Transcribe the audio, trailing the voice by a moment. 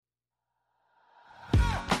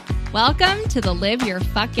Welcome to the Live Your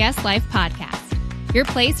Fuck Yes Life podcast, your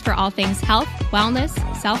place for all things health, wellness,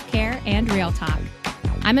 self-care, and real talk.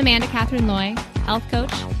 I'm Amanda Catherine Loy, health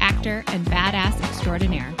coach, actor, and badass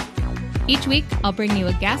extraordinaire. Each week, I'll bring you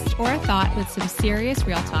a guest or a thought with some serious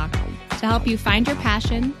real talk to help you find your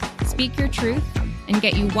passion, speak your truth, and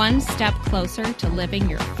get you one step closer to living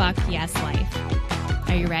your fuck yes life.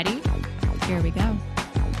 Are you ready? Here we go.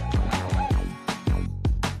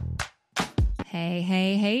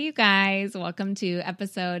 Hey, you guys. Welcome to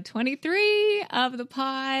episode 23 of the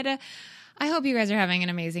pod. I hope you guys are having an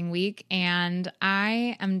amazing week, and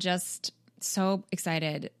I am just so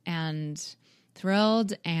excited and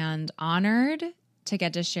thrilled and honored to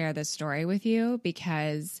get to share this story with you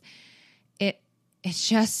because it's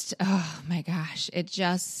just, oh my gosh, it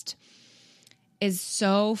just is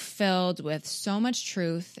so filled with so much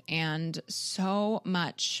truth and so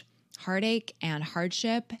much heartache and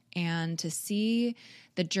hardship, and to see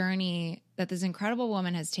the journey that this incredible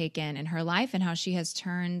woman has taken in her life and how she has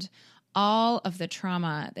turned all of the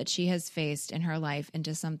trauma that she has faced in her life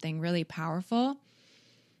into something really powerful.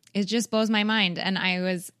 It just blows my mind. And I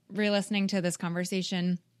was re-listening to this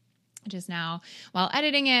conversation just now while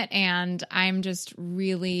editing it, and I'm just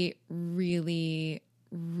really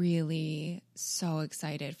so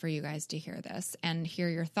excited for you guys to hear this and hear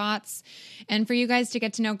your thoughts, and for you guys to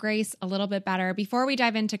get to know Grace a little bit better. Before we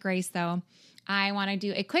dive into Grace, though, I want to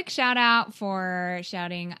do a quick shout out for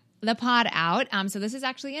shouting the pod out. So this is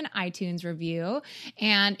actually an iTunes review,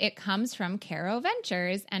 and it comes from Caro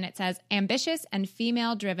Ventures, and it says, ambitious and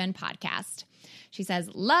female-driven podcast. She says,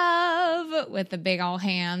 love, with the big old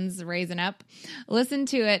hands raising up. Listen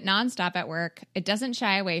to it nonstop at work. It doesn't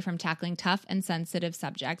shy away from tackling tough and sensitive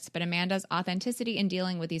subjects, but Amanda's authenticity in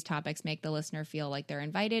dealing with these topics make the listener feel like they're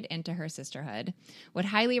invited into her sisterhood. Would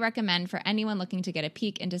highly recommend for anyone looking to get a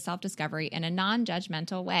peek into self-discovery in a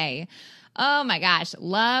non-judgmental way. Oh my gosh,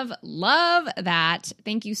 love that.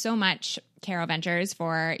 Thank you so much, Caro Ventures,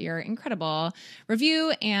 for your incredible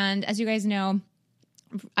review. And as you guys know,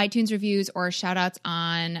 iTunes reviews or shout outs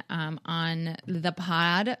on the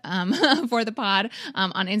pod, for the pod,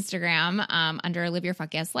 on Instagram, under Live Your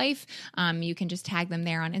Fuck Yes Life. You can just tag them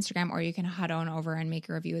there on Instagram, or you can head on over and make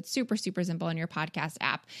a review. It's super simple in your podcast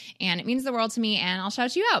app, and it means the world to me, and I'll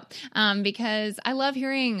shout you out, because I love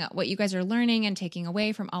hearing what you guys are learning and taking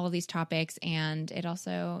away from all of these topics. And it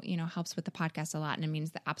also, helps with the podcast a lot, and it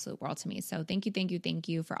means the absolute world to me. So thank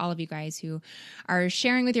you for all of you guys who are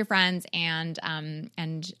sharing with your friends and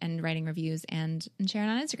writing reviews and sharing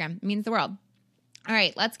on Instagram. It means the world. All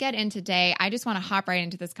right, let's get in today. I just want to hop right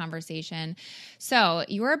into this conversation. So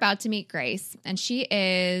you're about to meet Grace, and she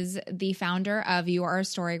is the founder of You Are a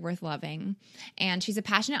Story Worth Loving. And she's a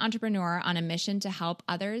passionate entrepreneur on a mission to help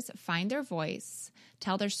others find their voice,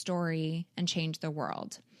 tell their story, and change the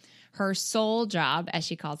world. Her sole job, as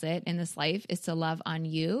she calls it, in this life is to love on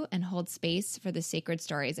you and hold space for the sacred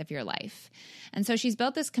stories of your life. And so she's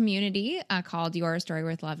built this community called You Are a Story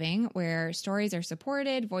Worth Loving, where stories are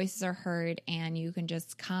supported, voices are heard, and you can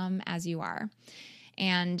just come as you are.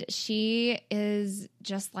 And she is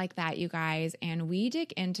just like that, you guys. And we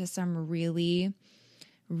dig into some really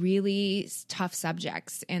tough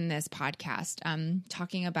subjects in this podcast,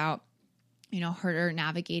 talking about her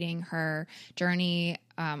navigating her journey,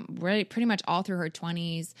 really pretty much all through her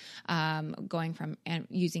 20s, going from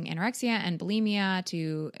using anorexia and bulimia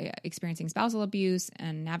to experiencing spousal abuse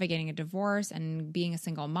and navigating a divorce and being a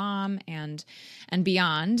single mom and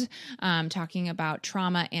beyond, talking about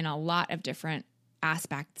trauma in a lot of different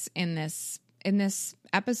aspects in this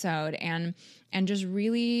episode, and just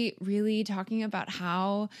really talking about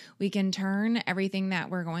how we can turn everything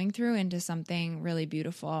that we're going through into something really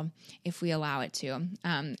beautiful if we allow it to.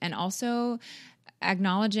 And also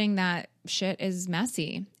acknowledging that shit is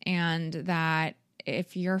messy, and that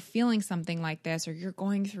if you're feeling something like this, or you're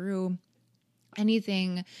going through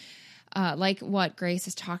anything like what Grace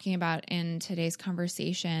is talking about in today's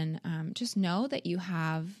conversation, just know that you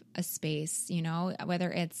have a space,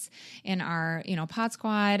 whether it's in our, Pod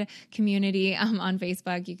Squad community on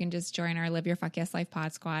Facebook. You can just join our Live Your Fuck Yes Life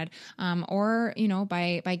Pod Squad, or,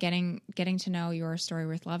 by getting to know Your Story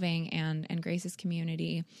Worth Loving and Grace's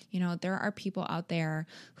community. There are people out there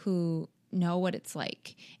who know what it's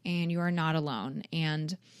like, and you are not alone.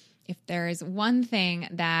 And if there is one thing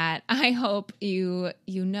that I hope you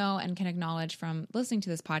know and can acknowledge from listening to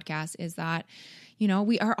this podcast, is that,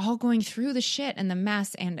 we are all going through the shit and the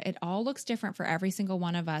mess, and it all looks different for every single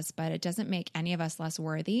one of us, but it doesn't make any of us less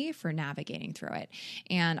worthy for navigating through it.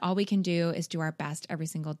 And all we can do is do our best every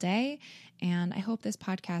single day. And I hope this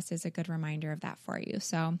podcast is a good reminder of that for you.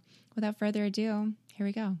 So without further ado, here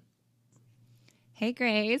we go. Hey,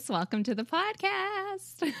 Grace. Welcome to the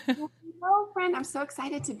podcast. Hello, friend. I'm so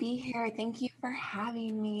excited to be here. Thank you for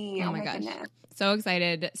having me. Oh my gosh. Goodness. So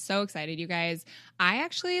excited. So excited, you guys. I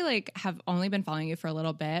actually have only been following you for a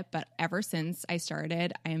little bit, but ever since I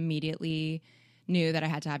started, I immediately knew that I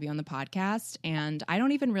had to have you on the podcast, and I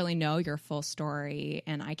don't even really know your full story,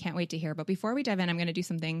 and I can't wait to hear. But before we dive in, I'm going to do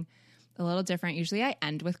something a little different. Usually I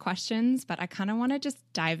end with questions, but I kind of want to just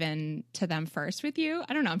dive into them first with you.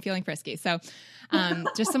 I don't know. I'm feeling frisky. So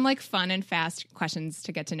just some fun and fast questions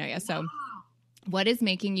to get to know you. So what is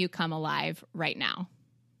making you come alive right now?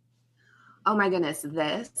 Oh my goodness.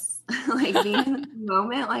 This being in the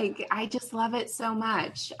moment, I just love it so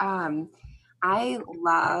much. I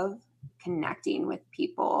love connecting with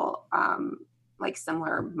people,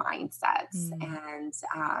 similar mindsets and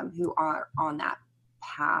who are on that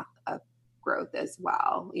path of growth as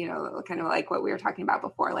well, kind of like what we were talking about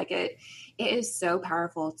before. It is so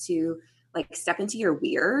powerful to step into your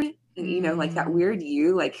weird, that weird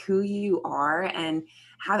you, who you are, and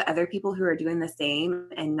have other people who are doing the same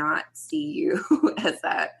and not see you as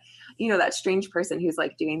that, that strange person who's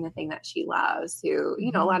doing the thing that she loves, who,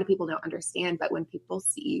 a lot of people don't understand, but when people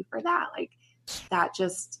see you for that, that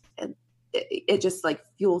just, it just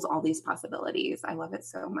fuels all these possibilities. I love it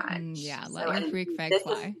so much. Yeah. Let your freak flag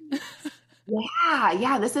fly.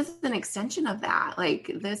 Yeah. This is an extension of that.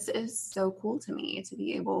 This is so cool to me to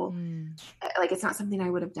be able, it's not something I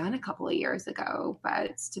would have done a couple of years ago,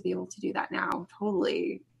 but to be able to do that now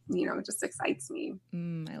totally, it just excites me.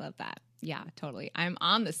 I love that. Yeah, totally. I'm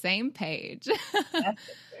on the same page.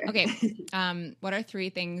 Okay. What are 3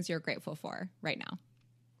 things you're grateful for right now?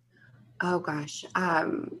 Oh gosh.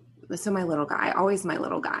 So my little guy, always my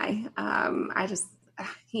little guy.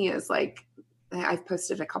 He is I've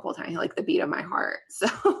posted a couple of times, the beat of my heart. So,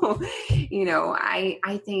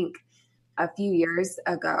 I think a few years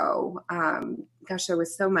ago, there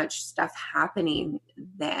was so much stuff happening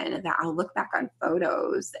then that I'll look back on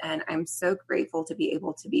photos, and I'm so grateful to be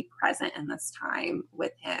able to be present in this time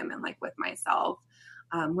with him and with myself,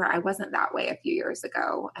 where I wasn't that way a few years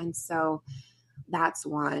ago. And so that's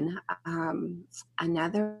one.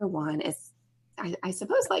 Another one is, I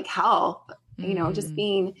suppose, health, just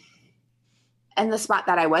being in the spot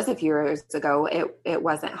that I was a few years ago, it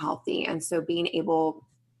wasn't healthy. And so being able,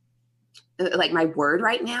 my word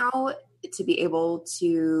right now, to be able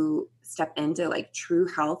to step into true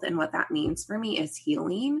health, and what that means for me is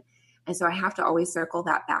healing. And so I have to always circle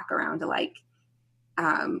that back around to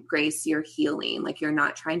Grace, you're healing. You're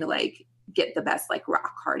not trying to get the best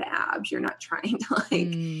rock hard abs. You're not trying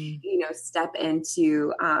to step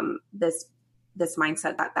into this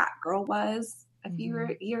mindset that girl was a few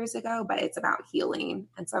years ago, but it's about healing.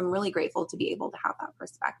 And so I'm really grateful to be able to have that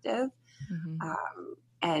perspective,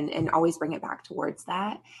 and always bring it back towards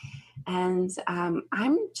that. And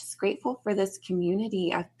I'm just grateful for this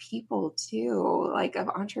community of people too, of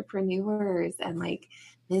entrepreneurs and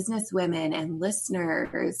business women and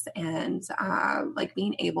listeners, and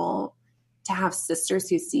being able to have sisters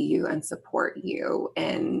who see you and support you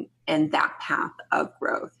in that path of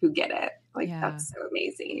growth, who get it. That's so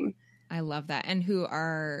amazing. I love that. And who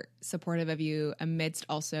are supportive of you amidst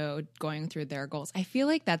also going through their goals. I feel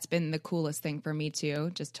like that's been the coolest thing for me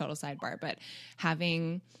too, just total sidebar, but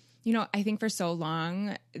having, I think for so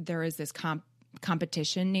long there is this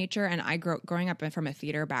competition nature, and growing up from a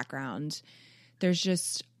theater background, there's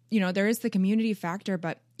just, there is the community factor,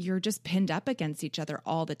 but you're just pinned up against each other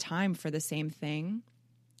all the time for the same thing.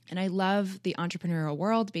 And I love the entrepreneurial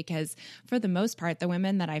world because for the most part, the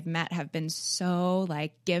women that I've met have been so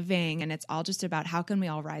giving, and it's all just about how can we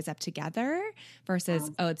all rise up together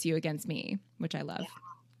versus, it's you against me, which I love.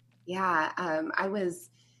 Yeah.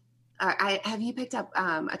 Have you picked up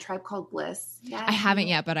A Tribe Called Bliss yet? I haven't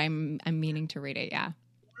yet, but I'm meaning to read it. Yeah.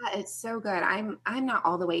 It's so good. I'm not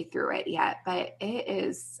all the way through it yet, but it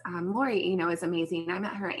is, Lori, is amazing. I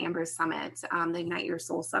met her at Amber's Summit, the Ignite Your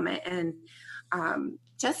Soul Summit. And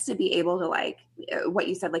just to be able to what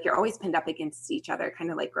you said, you're always pinned up against each other,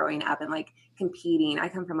 kind of growing up and competing. I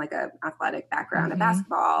come from a athletic background of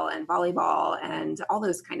basketball and volleyball and all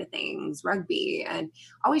those kind of things, rugby, and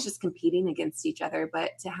always just competing against each other.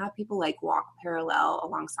 But to have people walk parallel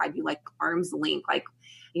alongside you, arm's length,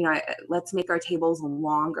 let's make our tables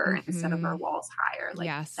longer instead of our walls higher.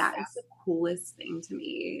 That is the coolest thing to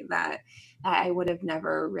me that I would have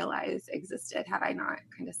never realized existed had I not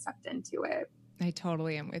kind of stepped into it. I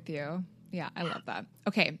totally am with you. Yeah, I love that.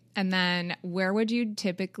 Okay. And then where would you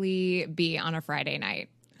typically be on a Friday night?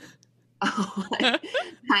 Oh,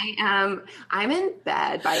 I'm in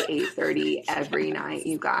bed by 8:30 every night,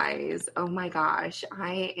 you guys. Oh my gosh.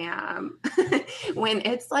 I am when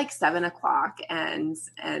it's like 7 o'clock and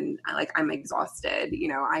like I'm exhausted,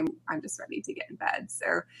 I'm just ready to get in bed.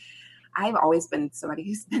 So I've always been somebody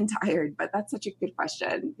who's been tired, but that's such a good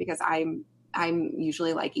question because I'm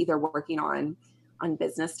usually like either working on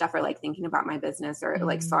business stuff or like thinking about my business or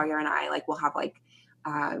like Sawyer and I like we'll have like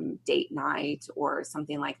date night or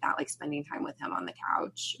something like that, like spending time with him on the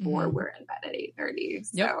couch, or we're in bed at 8:30.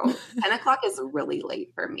 So 10 o'clock is really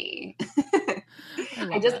late for me.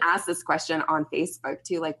 I just asked this question on Facebook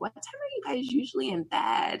too, like, what time are you guys usually in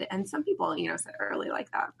bed? And some people, said early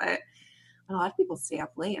like that, but a lot of people stay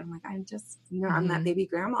up late. I'm like, I'm just, I'm that baby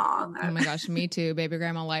grandma. Oh my gosh, me too. Baby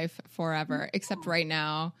grandma life forever. Except right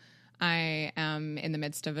now, I am in the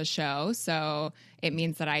midst of a show, so it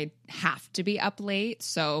means that I have to be up late.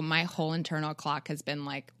 So my whole internal clock has been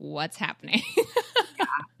like, what's happening?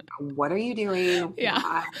 What are you doing?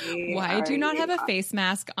 Yeah. Why do you not have a face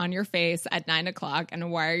mask on your face at 9 o'clock?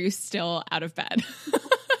 And why are you still out of bed?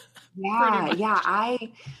 Yeah.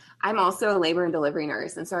 I'm also a labor and delivery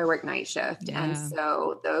nurse. And so I work night shift. Yeah. And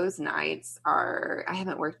so those nights I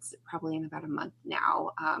haven't worked probably in about a month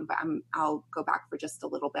now. But I'll go back for just a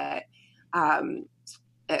little bit.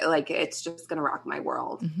 It's just going to rock my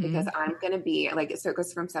world because I'm going to be like, so it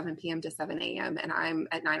goes from 7 PM to 7 AM and I'm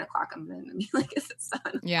at 9 o'clock. I'm going to be like, is it 7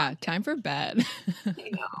 o'clock? Yeah. Time for bed.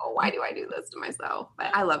 I know. Why do I do this to myself?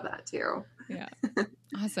 But I love that too. Yeah.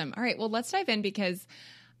 Awesome. All right. Well, let's dive in because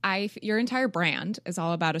your entire brand is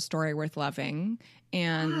all about a story worth loving.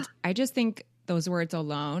 And I just think those words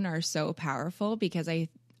alone are so powerful because I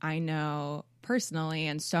know personally,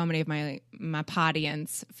 and so many of my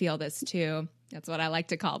podians feel this too. That's what I like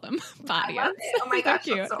to call them. Podians. Oh my gosh.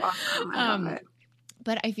 That's so awesome. I love it.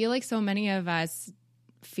 But I feel like so many of us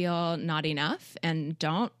feel not enough and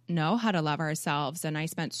don't know how to love ourselves. And I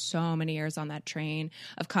spent so many years on that train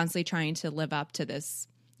of constantly trying to live up to this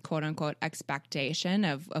quote unquote expectation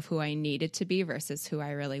of who I needed to be versus who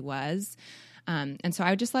I really was. And so I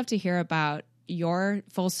would just love to hear about your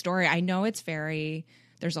full story. I know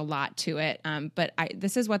there's a lot to it. But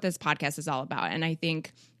this is what this podcast is all about. And I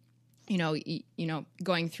think,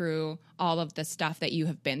 going through all of the stuff that you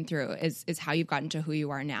have been through is how you've gotten to who you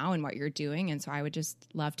are now and what you're doing. And so I would just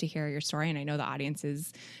love to hear your story. And I know the audience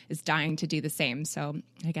is dying to do the same. So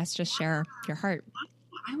I guess just share your heart.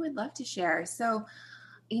 I would love to share. So,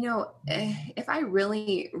 if I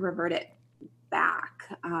really revert it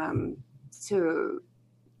back to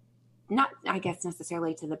not, I guess,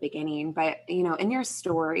 necessarily to the beginning, but, in your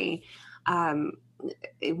story,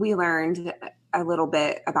 we learned a little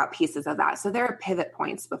bit about pieces of that. So there are pivot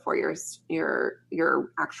points before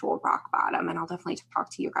your actual rock bottom. And I'll definitely talk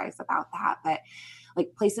to you guys about that. But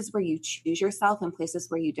like places where you choose yourself and places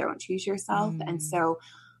where you don't choose yourself. And so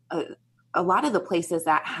a lot of the places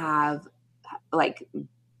that have like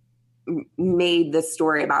made the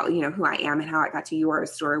story about, who I am and how I got to you are a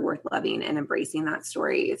story worth loving and embracing that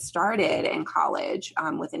story. It started in college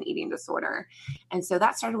with an eating disorder. And so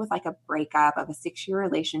that started with like a breakup of a 6-year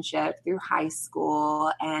relationship through high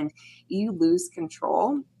school. And you lose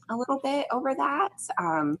control a little bit over that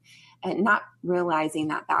and not realizing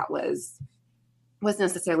that was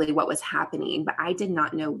necessarily what was happening, but I did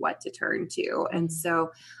not know what to turn to. And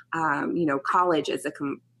so, college is a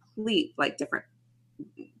complete like different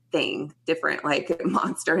like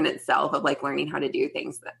monster in itself of like learning how to do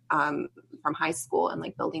things from high school and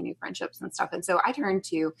like building new friendships and stuff. And so I turned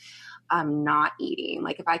to not eating.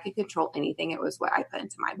 Like if I could control anything, it was what I put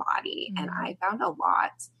into my body. And I found a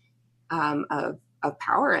lot of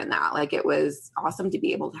power in that. Like it was awesome to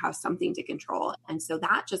be able to have something to control. And so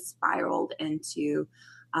that just spiraled into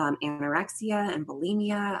anorexia and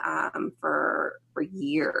bulimia for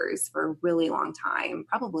years, for a really long time,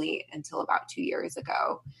 probably until about 2 years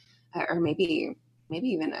ago, or maybe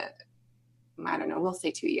even I don't know, we'll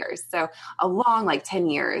say 2 years. So a long, like 10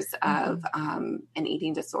 years of an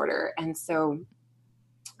eating disorder. And so,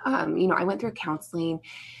 I went through counseling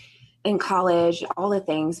in college, all the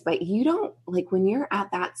things, but you don't like when you're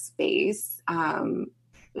at that space, none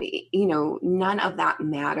of that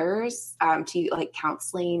matters to you. Like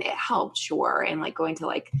counseling, it helped, sure. And like going to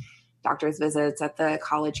like doctor's visits at the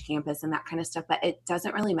college campus and that kind of stuff, but it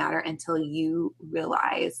doesn't really matter until you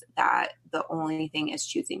realize that the only thing is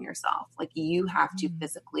choosing yourself. Like you have to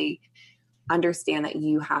physically understand that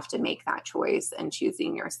you have to make that choice and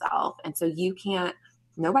choosing yourself. And so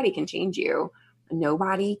nobody can change you.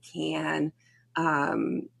 Nobody can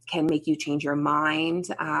can make you change your mind,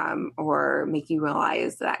 or make you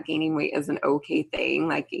realize that gaining weight is an okay thing.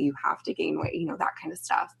 Like you have to gain weight, that kind of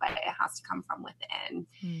stuff, but it has to come from within.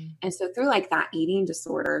 And so through like that eating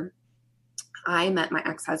disorder, I met my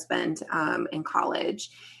ex-husband in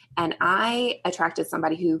college, and I attracted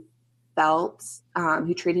somebody who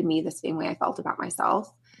who treated me the same way I felt about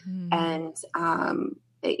myself. And,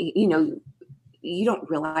 you don't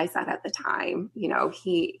realize that at the time.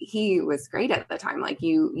 He was great at the time. Like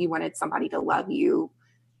you wanted somebody to love you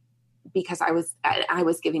because I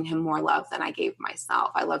was giving him more love than I gave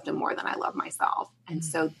myself. I loved him more than I loved myself. And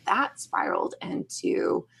so that spiraled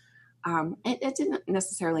into, it didn't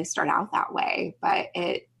necessarily start out that way, but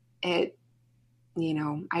I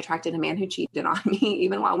attracted a man who cheated on me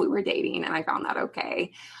even while we were dating, and I found that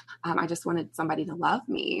okay. I just wanted somebody to love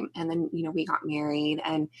me. And then, we got married,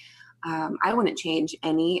 and I wouldn't change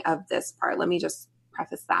any of this part. Let me just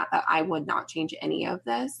preface that I would not change any of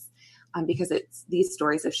this, because these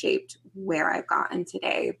stories have shaped where I've gotten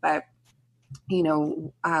today. But,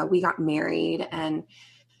 we got married and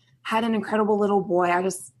had an incredible little boy. I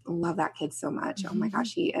just love that kid so much. Oh my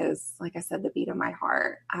gosh, he is, like I said, the beat of my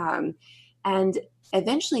heart. And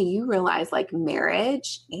eventually you realize like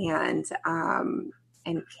marriage and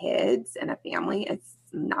kids and a family, it's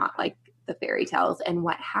not like the fairy tales. And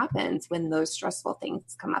what happens when those stressful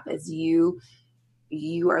things come up is you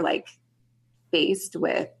are like faced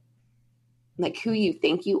with like who you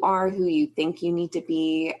think you are, who you think you need to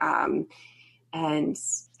be. And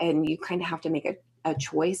you kind of have to make a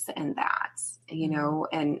choice in that,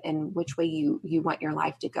 and which way you want your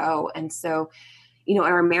life to go. And so, in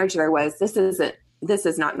our marriage, this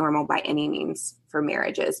is not normal by any means for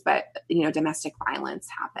marriages, but, domestic violence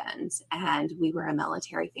happened, and we were a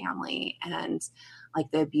military family, and like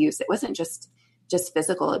the abuse, it wasn't just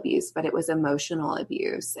physical abuse, but it was emotional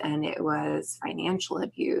abuse, and it was financial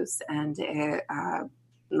abuse, and it,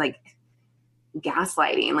 like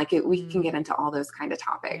gaslighting, like we can get into all those kind of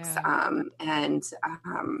topics. Yeah.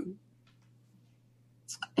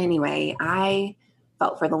 Anyway, I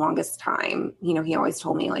felt for the longest time, he always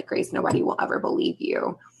told me like, Grace, nobody will ever believe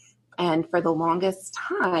you. And for the longest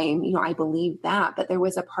time, I believed that, but there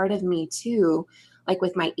was a part of me too, like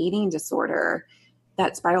with my eating disorder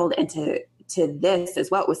that spiraled into this as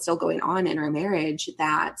well. It was still going on in our marriage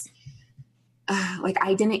that like,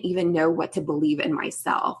 I didn't even know what to believe in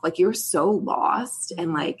myself. Like you're so lost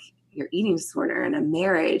and like your eating disorder and a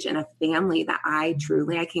marriage and a family that I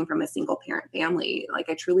came from a single parent family. Like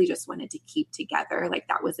I truly just wanted to keep together. Like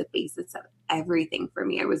that was the basis of everything for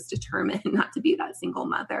me. I was determined not to be that single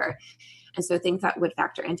mother. And so things that would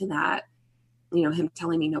factor into that, him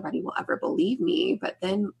telling me nobody will ever believe me, but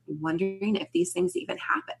then wondering if these things even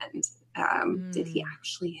happened. Did he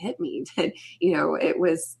actually hit me? It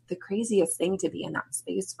was the craziest thing to be in that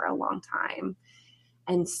space for a long time.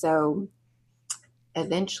 And so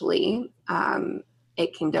eventually,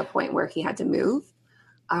 it came to a point where he had to move.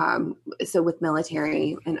 So with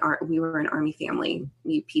military and we were an Army family,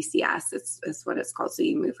 PCS is what it's called. So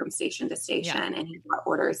you move from station to station, and he got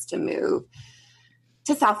orders to move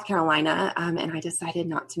to South Carolina. And I decided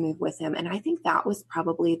not to move with him. And I think that was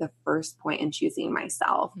probably the first point in choosing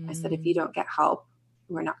myself. I said, if you don't get help,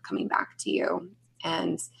 we're not coming back to you.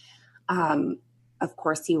 And, of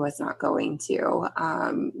course he was not going to,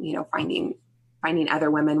 finding other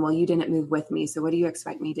women. Well, you didn't move with me, so what do you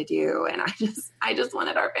expect me to do? And I just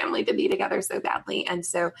wanted our family to be together so badly. And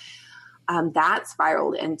so, that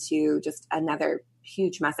spiraled into just another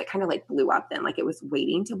huge mess. It kind of like blew up then, like it was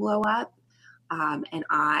waiting to blow up. And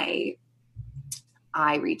I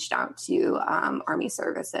reached out to Army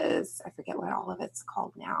Services. I forget what all of it's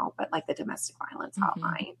called now, but like the domestic violence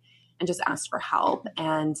hotline, and just asked for help.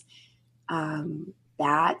 And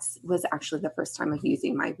that was actually the first time of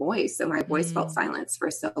using my voice. So my voice felt silenced for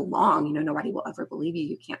so long. Nobody will ever believe you.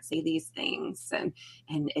 You can't say these things. And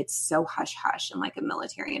it's so hush hush in like a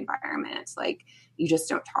military environment. It's like, you just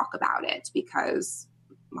don't talk about it because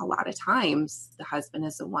a lot of times the husband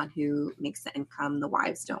is the one who makes the income. The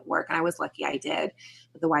wives don't work. And I was lucky I did,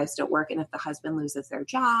 but the wives don't work. And if the husband loses their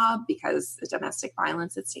job because of domestic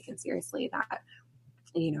violence, it's taken seriously that,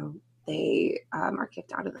 they are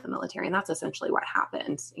kicked out of the military. And that's essentially what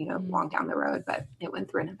happened, long down the road. But it went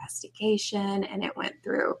through an investigation, and it went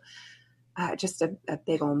through just a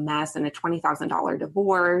big old mess, and a $20,000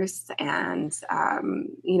 divorce. And,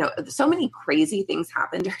 so many crazy things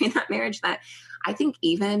happened during that marriage that I think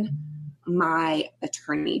even my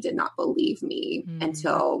attorney did not believe me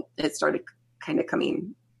until it started kind of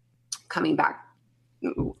coming back,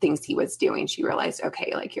 things he was doing. She realized,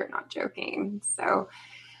 okay, like, you're not joking. So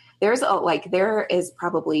there is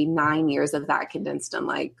probably 9 years of that condensed in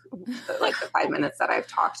like the 5 minutes that I've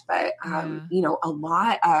talked, but a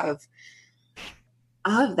lot of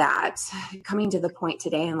that coming to the point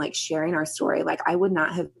today and like sharing our story, like I would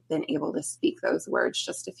not have been able to speak those words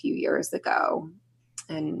just a few years ago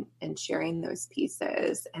and sharing those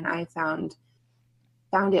pieces. And I found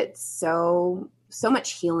it so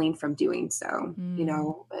much healing from doing so,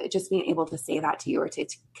 just being able to say that to you or to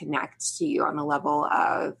connect to you on the level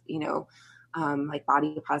of, like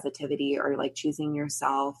body positivity or like choosing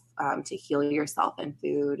yourself to heal yourself in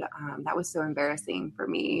food. That was so embarrassing for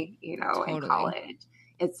me, Totally. in college.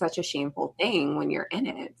 It's such a shameful thing when you're in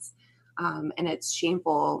it. And it's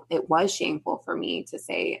shameful. It was shameful for me to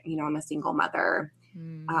say, I'm a single mother.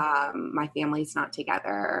 My family's not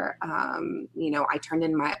together. I turned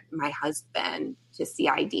in my husband to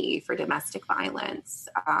CID for domestic violence.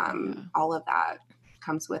 All of that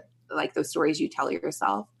comes with like those stories you tell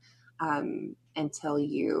yourself, until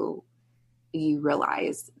you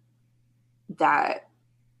realize that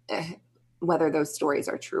whether those stories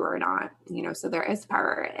are true or not, so there is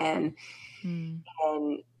power and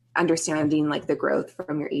understanding like the growth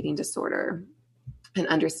from your eating disorder and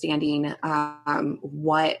understanding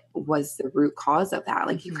what was the root cause of that.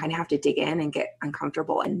 Like you kind of have to dig in and get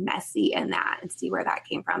uncomfortable and messy in that and see where that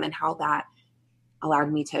came from and how that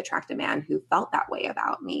allowed me to attract a man who felt that way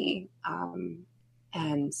about me.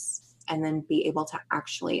 And then be able to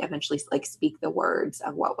actually eventually like speak the words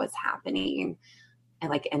of what was happening and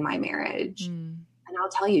like in my marriage. And I'll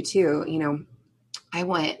tell you too, I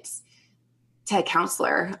went to a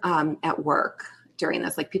counselor at work during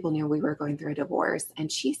this. Like people knew we were going through a divorce.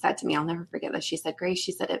 And she said to me, I'll never forget this. She said, Grace,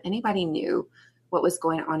 she said, if anybody knew what was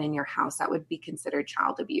going on in your house, that would be considered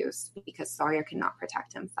child abuse because Sawyer cannot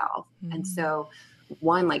protect himself. And so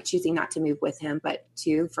one, like choosing not to move with him, but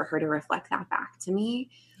two, for her to reflect that back to me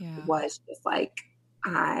was just like,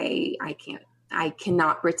 I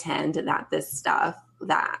cannot pretend that this stuff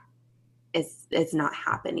that is not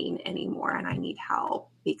happening anymore. And I need help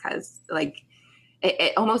because like,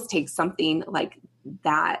 it almost takes something like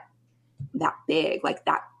that big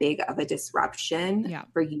of a disruption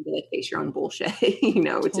for you to like face your own bullshit,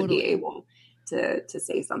 totally. To be able to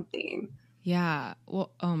say something. Yeah.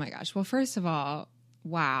 Well, oh my gosh. Well, first of all,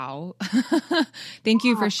 wow. Thank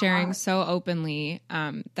you for sharing so openly.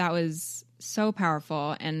 That was so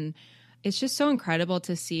powerful. And it's just so incredible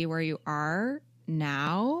to see where you are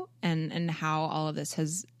now and how all of this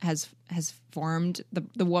has formed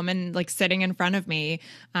the woman like sitting in front of me.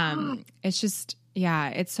 It's just,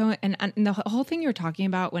 it's so, and the whole thing you're talking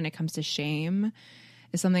about when it comes to shame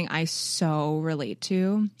is something I so relate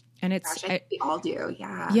to. And it's, gosh, I think we all do.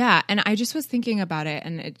 Yeah. Yeah. And I just was thinking about it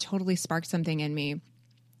and it totally sparked something in me,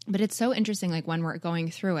 but it's so interesting. Like when we're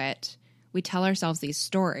going through it, we tell ourselves these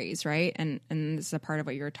stories, right? And this is a part of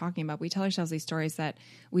what you were talking about. We tell ourselves these stories that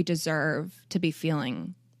we deserve to be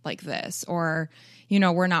feeling like this, or,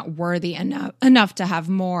 we're not worthy enough to have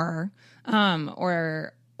more,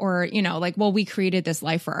 or, like, well, we created this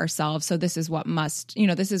life for ourselves. So this is what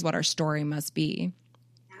this is what our story must be.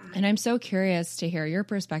 And I'm so curious to hear your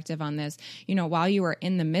perspective on this. While you were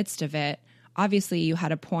in the midst of it, obviously you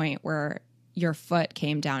had a point where your foot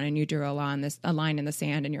came down and you drew a line in the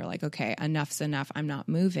sand and you're like, okay, enough's enough. I'm not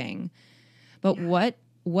moving. But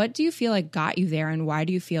what do you feel like got you there? And why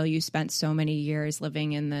do you feel you spent so many years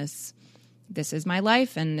living in this is my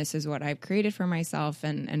life and this is what I've created for myself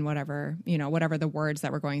and whatever, whatever the words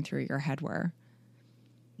that were going through your head were?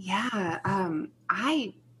 Yeah.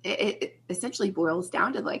 It essentially boils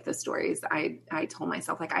down to like the stories I told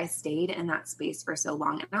myself. Like I stayed in that space for so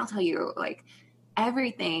long. And I'll tell you, like,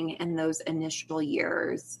 everything in those initial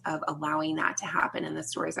years of allowing that to happen in the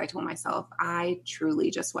stories I told myself, I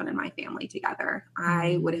truly just wanted my family together.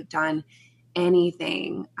 I would have done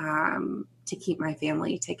anything to keep my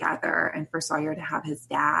family together and for Sawyer to have his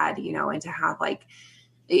dad, and to have like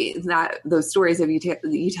those stories of you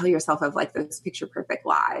tell yourself of like those picture perfect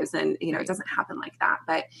lives. And, it doesn't happen like that.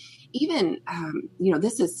 But even,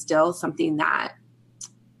 this is still something that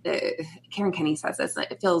Karen Kenney says this,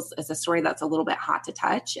 it feels as a story that's a little bit hot to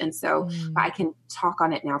touch. And so I can talk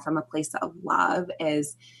on it now from a place of love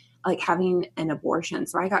is like having an abortion.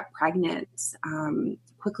 So I got pregnant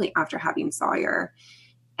quickly after having Sawyer.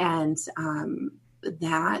 And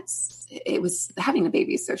it was having a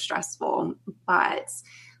baby is so stressful, but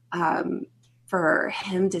for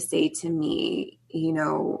him to say to me,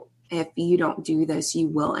 if you don't do this, you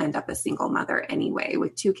will end up a single mother anyway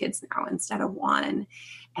with 2 kids now instead of 1.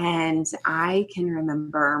 And I can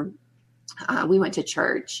remember we went to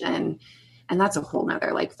church and and that's a whole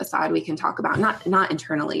nother like facade we can talk about, not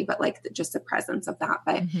internally, but like just the presence of that.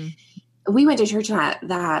 But we went to church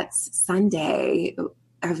that Sunday,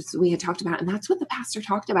 as we had talked about, and that's what the pastor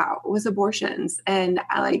talked about was abortions. And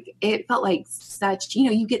it felt like such,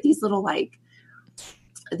 you get these little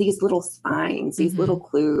signs, these little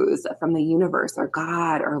clues from the universe or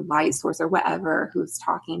God or light source or whatever, who's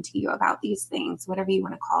talking to you about these things, whatever you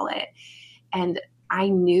want to call it. And I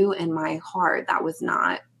knew in my heart that was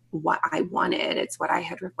not what I wanted. It's what I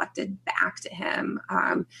had reflected back to him,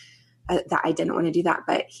 that I didn't want to do that,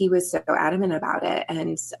 but he was so adamant about it.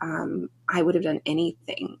 And I would have done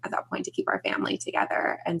anything at that point to keep our family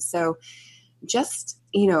together. And so just,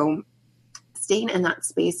 staying in that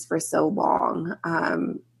space for so long,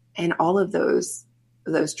 and all of those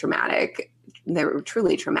traumatic, they were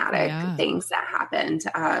truly traumatic things that happened.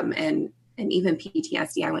 And even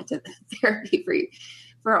PTSD, I went to therapy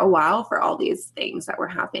for a while for all these things that were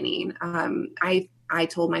happening. I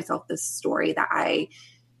told myself this story that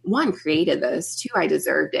one, created this, two, I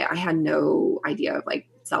deserved it. I had no idea of like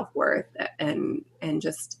self-worth, and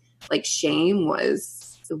just like shame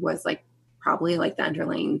was like probably like the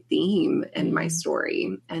underlying theme in my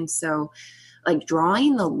story. And so like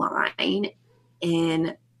drawing the line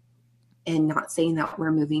in and not saying that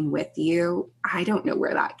we're moving with you, I don't know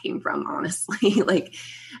where that came from, honestly. Like,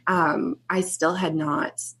 I still had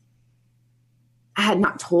not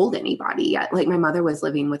told anybody yet. Like my mother was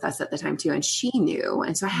living with us at the time too, and she knew.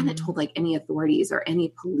 And so I hadn't told like any authorities or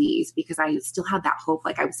any police, because I still had that hope.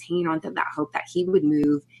 Like I was hanging on to that hope that he would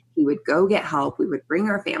move, he would go get help, we would bring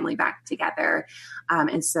our family back together.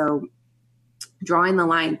 And so drawing the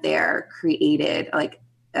line there created like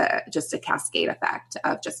just a cascade effect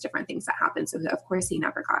of just different things that happened. So of course he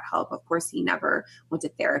never got help. Of course he never went to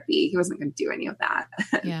therapy. He wasn't going to do any of that.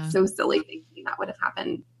 Yeah. So silly thinking that would have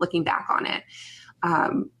happened looking back on it.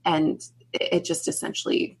 And it just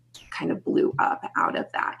essentially kind of blew up out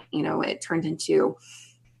of that. It turned into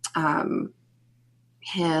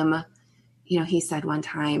him, he said one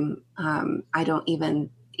time, I don't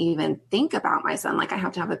even think about my son. Like I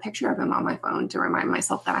have to have a picture of him on my phone to remind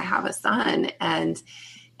myself that I have a son.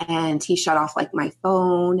 And he shut off like my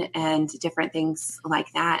phone and different things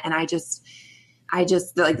like that. And I just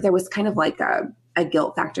like, there was kind of like a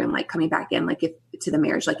guilt factor in like coming back in, like to the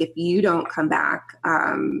marriage, like if you don't come back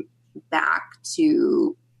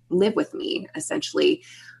to live with me, essentially,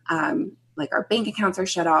 like our bank accounts are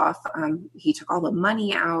shut off. He took all the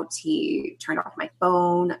money out. He turned off my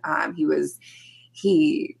phone. He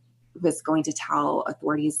was going to tell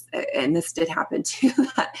authorities, and this did happen too,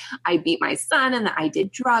 that I beat my son and that I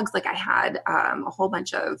did drugs. Like I had a whole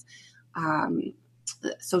bunch of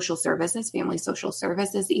social services, family social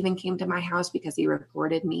services even came to my house because he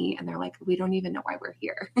reported me, and they're like, we don't even know why we're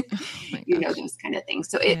here. Oh those kind of things.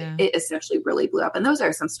 So it essentially really blew up. And those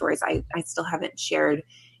are some stories I still haven't shared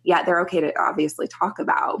yet. They're okay to obviously talk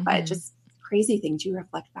about, but just crazy things you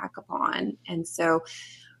reflect back upon. And so,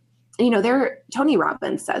 Tony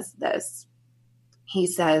Robbins says this. He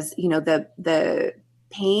says, the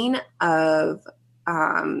pain of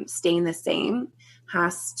staying the same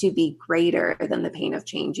has to be greater than the pain of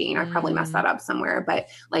changing. I probably messed that up somewhere, but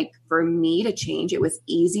like for me to change, it was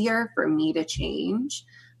easier for me to change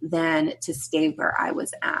than to stay where I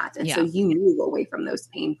was at. And so you move away from those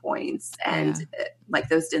pain points and like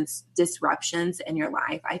those disruptions in your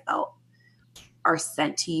life, I felt are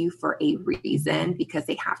sent to you for a reason, because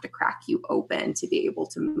they have to crack you open to be able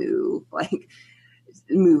to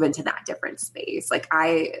move into that different space. Like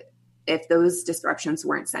if those disruptions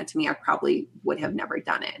weren't sent to me, I probably would have never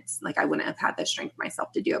done it. Like I wouldn't have had the strength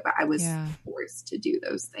myself to do it, but I was forced to do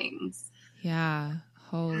those things. Yeah.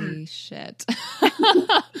 Holy shit.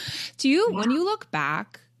 When you look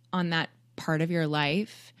back on that part of your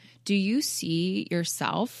life, do you see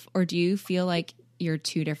yourself, or do you feel like you're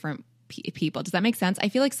two different people? Does that make sense? I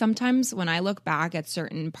feel like sometimes when I look back at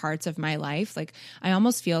certain parts of my life, like I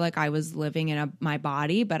almost feel like I was living in my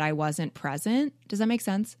body, but I wasn't present. Does that make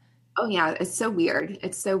sense? Oh yeah. It's so weird.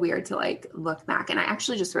 It's so weird to like look back. And I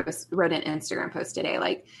actually just wrote an Instagram post today,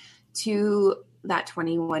 like to that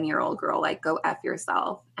 21-year-old girl, like go F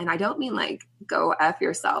yourself. And I don't mean like go F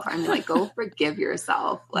yourself. I mean like go forgive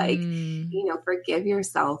yourself. Like, forgive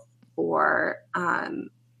yourself for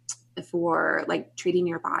like treating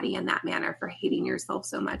your body in that manner, for hating yourself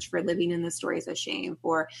so much, for living in the stories of shame,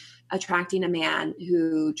 for attracting a man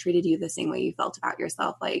who treated you the same way you felt about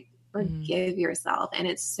yourself. Like forgive yourself. And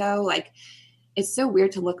it's so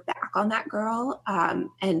weird to look back on that girl.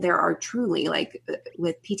 And there are truly like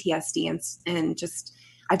with PTSD and just,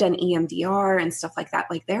 I've done EMDR and stuff like that.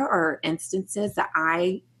 Like there are instances that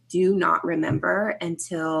I do not remember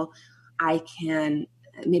until I can,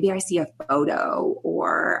 maybe I see a photo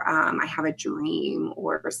or I have a dream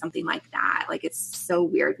or something like that. Like, it's so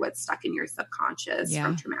weird what's stuck in your subconscious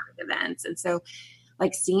from traumatic events. And so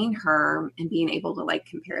like seeing her and being able to like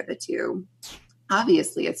compare the two,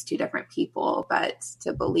 obviously it's two different people, but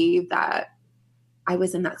to believe that I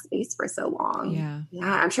was in that space for so long.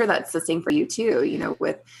 Yeah. I'm sure that's the same for you too, you know,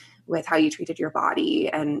 with how you treated your body.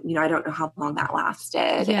 And, you know, I don't know how long that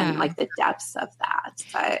lasted and like the depths of that,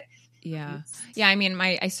 but yeah. I mean,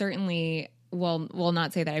 I certainly will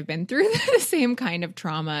not say that I've been through the same kind of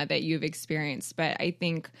trauma that you've experienced, but I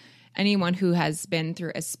think anyone who has been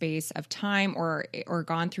through a space of time or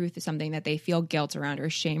gone through something that they feel guilt around or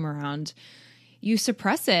shame around, you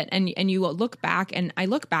suppress it and you look back, and I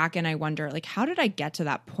look back and I wonder, like, how did I get to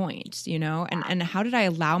that point, you know, and how did I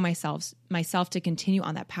allow myself to continue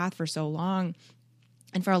on that path for so long?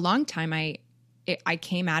 And for a long time, I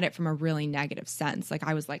came at it from a really negative sense. Like,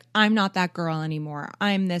 I was like, I'm not that girl anymore.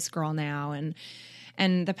 I'm this girl now.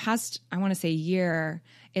 And the past, I want to say year,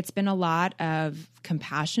 it's been a lot of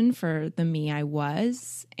compassion for the me I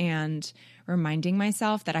was, and reminding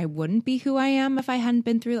myself that I wouldn't be who I am if I hadn't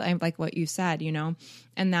been through, like what you said, you know,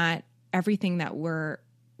 and that everything that we're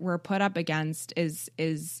put up against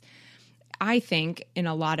is I think in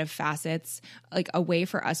a lot of facets, like a way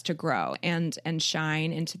for us to grow and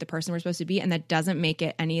shine into the person we're supposed to be. And that doesn't make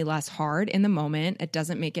it any less hard in the moment. It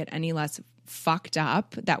doesn't make it any less fucked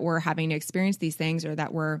up that we're having to experience these things or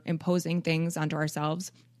that we're imposing things onto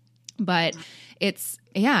ourselves. But it's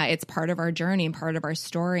part of our journey and part of our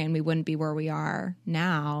story. And we wouldn't be where we are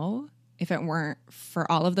now if it weren't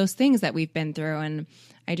for all of those things that we've been through. And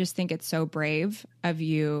I just think it's so brave of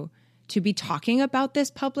you to be talking about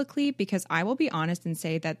this publicly, because I will be honest and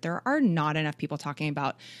say that there are not enough people talking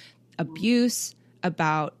about abuse,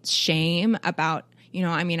 about shame, about, you know,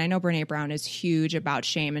 I mean, I know Brene Brown is huge about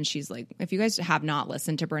shame, and she's like, if you guys have not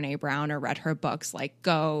listened to Brene Brown or read her books, like,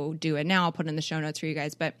 go do it now. I'll put it in the show notes for you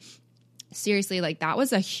guys. But seriously, like, that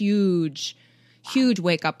was a huge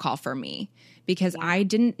wake up call for me, because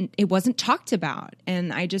it wasn't talked about.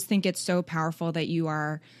 And I just think it's so powerful that you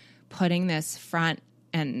are putting this front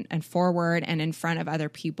and forward and in front of other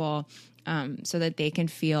people, so that they can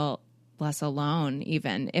feel less alone,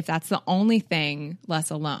 even if that's the only thing, less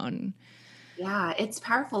alone. Yeah, it's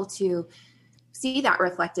powerful to see that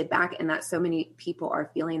reflected back, and that so many people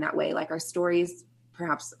are feeling that way. Like, our stories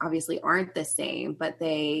perhaps obviously aren't the same, but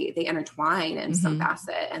they intertwine in some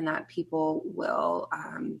facet, and that people will,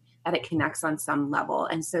 that it connects on some level.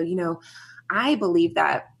 And so, you know, I believe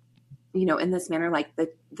that, you know, in this manner, like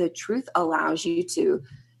the truth allows you to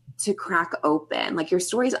crack open, like your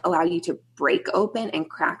stories allow you to break open and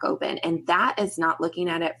crack open. And that is not looking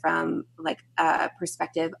at it from like a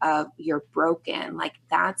perspective of you're broken. Like,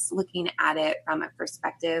 that's looking at it from a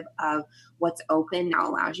perspective of what's open now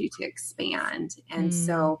allows you to expand. And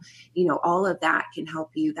so, you know, all of that can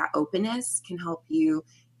help you, that openness can help you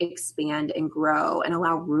expand and grow and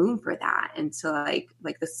allow room for that. And so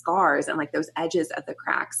like the scars and like those edges of the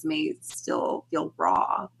cracks may still feel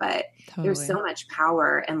raw, but there's so much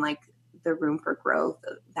power and like the room for growth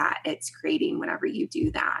that it's creating whenever you do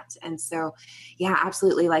that. And so, yeah,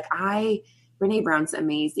 absolutely. Like, Brene Brown's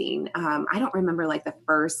amazing. I don't remember like the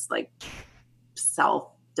first like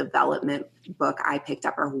self-development book I picked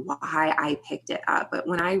up or why I picked it up. But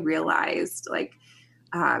when I realized like,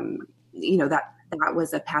 you know, that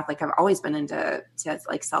was a path, like I've always been into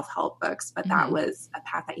like self-help books, but that was a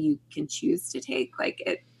path that you can choose to take. Like,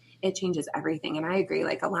 it changes everything. And I agree.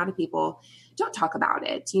 Like, a lot of people don't talk about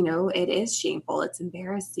it. You know, it is shameful. It's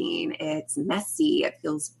embarrassing. It's messy. It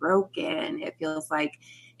feels broken. It feels like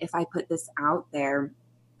if I put this out there,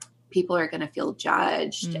 people are going to feel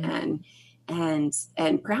judged. And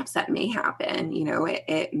perhaps that may happen, you know,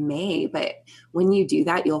 it may, but when you do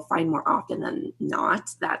that, you'll find more often than not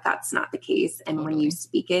that that's not the case. And when you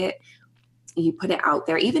speak it, you put it out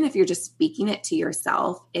there, even if you're just speaking it to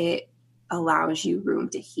yourself, it allows you room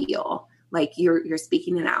to heal. Like, you're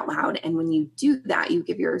speaking it out loud. And when you do that, you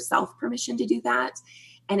give yourself permission to do that.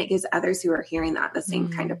 And it gives others who are hearing that the same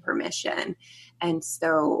kind of permission. And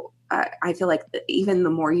so I feel like even the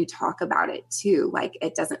more you talk about it too, like,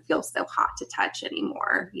 it doesn't feel so hot to touch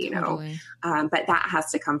anymore, you know, but that has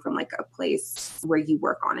to come from like a place where you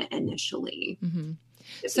work on it initially.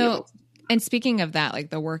 So, and speaking of that, like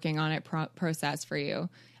the working on it process for you,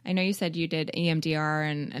 I know you said you did EMDR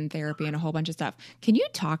and therapy and a whole bunch of stuff. Can you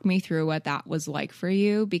talk me through what that was like for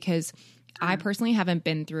you? Because I personally haven't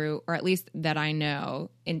been through, or at least that I know,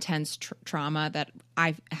 intense trauma that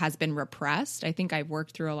has been repressed. I think I've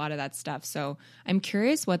worked through a lot of that stuff. So I'm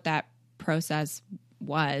curious what that process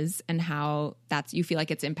was and how you feel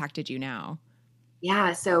like it's impacted you now.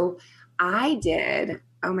 Yeah. So I did.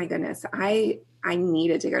 Oh my goodness. I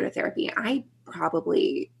needed to go to therapy. I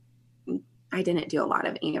didn't do a lot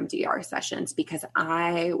of EMDR sessions because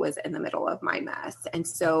I was in the middle of my mess. And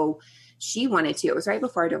so she wanted to, it was right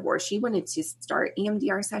before our divorce. She wanted to start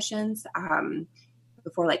EMDR sessions,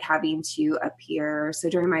 before like having to appear. So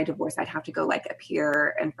during my divorce, I'd have to go like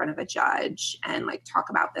appear in front of a judge and like talk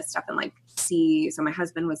about this stuff and like see. So my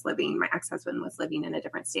ex-husband was living in a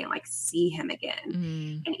different state and like see him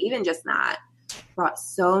again. And even just that brought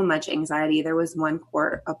so much anxiety. There was one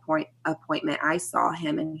court appointment. I saw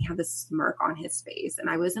him and he had this smirk on his face and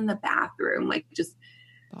I was in the bathroom, like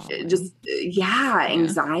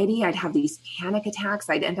anxiety. I'd have these panic attacks.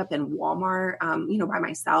 I'd end up in Walmart, by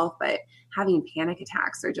myself, but having panic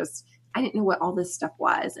attacks I didn't know what all this stuff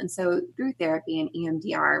was. And so through therapy and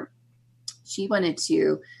EMDR, she wanted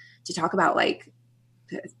to talk about like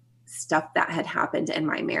the stuff that had happened in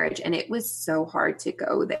my marriage. And it was so hard to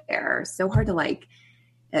go there, so hard to like,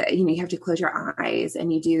 you have to close your eyes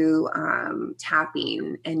and you do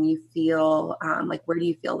tapping and you feel like, where do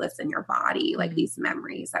you feel this in your body? Like these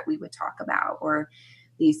memories that we would talk about, or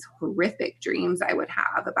these horrific dreams I would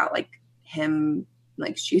have about like him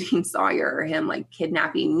like shooting Sawyer or him like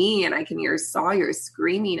kidnapping me. And I can hear Sawyer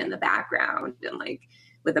screaming in the background and like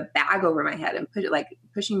with a bag over my head and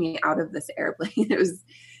pushing me out of this airplane. It was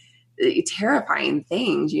terrifying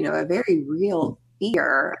things, a very real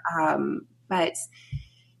fear. But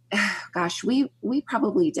gosh, we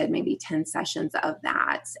probably did maybe 10 sessions of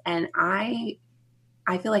that. And I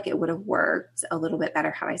feel like it would have worked a little bit better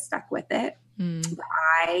had I stuck with it. But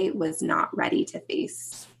I was not ready to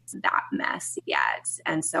face that mess yet.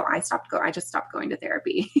 And so I just stopped going to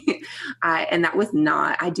therapy. And that was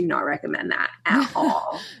I do not recommend that at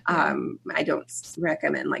all. I don't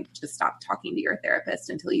recommend like just stop talking to your therapist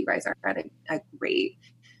until you guys are at a great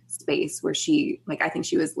space where I think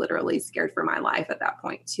she was literally scared for my life at that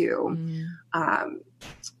point too.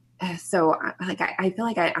 So I feel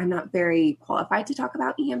like I'm not very qualified to talk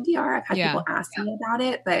about EMDR. I've had people ask me about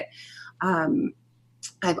it, but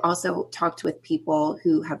I've also talked with people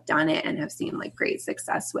who have done it and have seen like great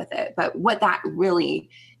success with it. But what that really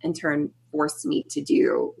in turn forced me to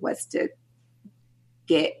do was to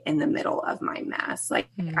get in the middle of my mess. Like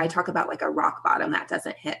I talk about like a rock bottom that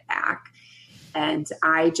doesn't hit back. And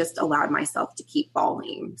I just allowed myself to keep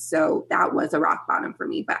falling. So that was a rock bottom for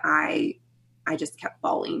me, but I just kept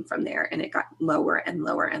falling from there and it got lower and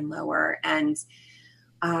lower and lower. And,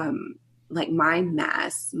 like my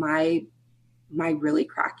mess, my really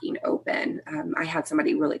cracking open, I had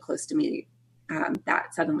somebody really close to me,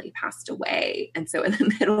 that suddenly passed away. And so in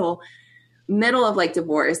the middle of like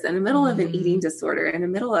divorce, in the middle of an eating disorder, in the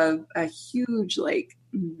middle of a huge like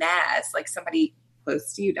mess, like somebody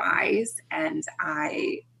close to you dies. And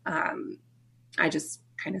I just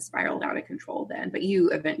kind of spiraled out of control then, but you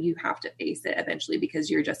have to face it eventually because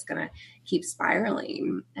you're just going to keep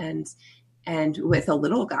spiraling. And with a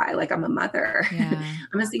little guy, like I'm a mother,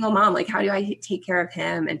 I'm a single mom. Like, how do I take care of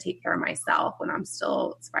him and take care of myself when I'm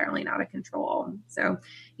still spiraling out of control? So,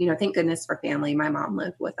 thank goodness for family. My mom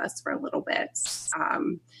lived with us for a little bit,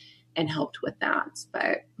 and helped with that.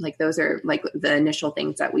 But like, those are like the initial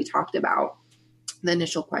things that we talked about. The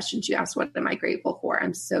initial questions you asked, what am I grateful for?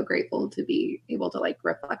 I'm so grateful to be able to like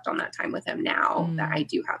reflect on that time with him now that I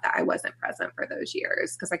do have that. I wasn't present for those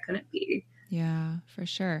years because I couldn't be. Yeah, for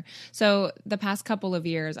sure. So the past couple of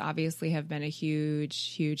years obviously have been a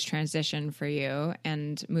huge, huge transition for you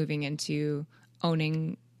and moving into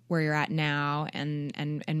owning where you're at now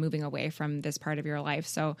and moving away from this part of your life.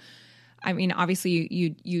 So, I mean, obviously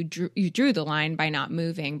you drew the line by not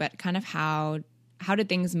moving, but kind of how did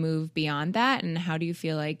things move beyond that? And how do you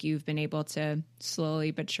feel like you've been able to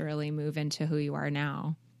slowly but surely move into who you are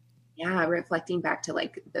now? Yeah. Reflecting back to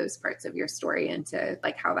like those parts of your story and to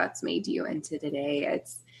like how that's made you into today.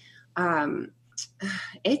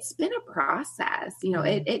 It's been a process,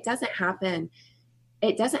 it doesn't happen.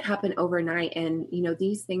 It doesn't happen overnight. And,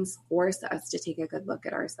 these things force us to take a good look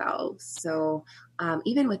at ourselves. So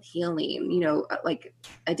even with healing, like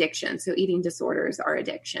addiction, so eating disorders are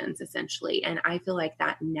addictions essentially. And I feel like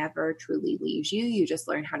that never truly leaves you. You just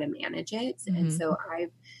learn how to manage it. Mm-hmm. And so I've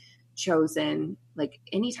chosen like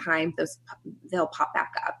anytime they'll pop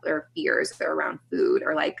back up, or fears are around food,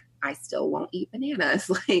 or like, I still won't eat bananas,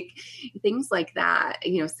 like things like that,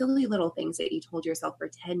 silly little things that you told yourself for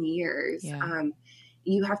 10 years. Yeah.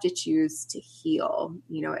 You have to choose to heal.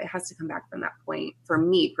 It has to come back from that point. For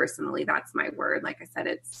me personally, that's my word. Like I said,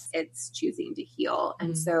 it's choosing to heal.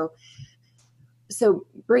 And so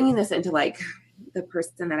bringing this into like the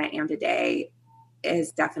person that I am today,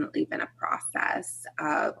 has definitely been a process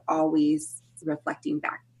of always reflecting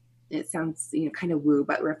back. It sounds, kind of woo,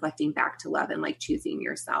 but reflecting back to love and like choosing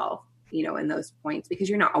yourself, in those points, because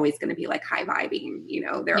you're not always going to be like high vibing,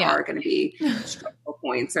 there are going to be struggle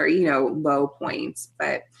points or, low points,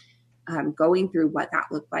 but going through what that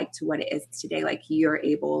looked like to what it is today, like you're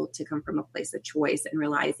able to come from a place of choice and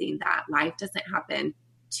realizing that life doesn't happen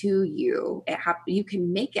to you. You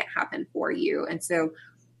can make it happen for you. And so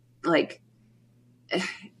like,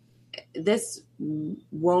 this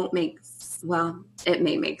won't it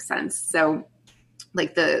may make sense. So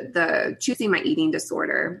like the choosing my eating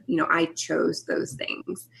disorder, I chose those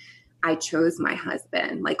things. I chose my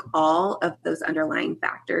husband, like all of those underlying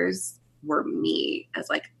factors were me as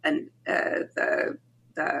like the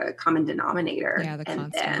common denominator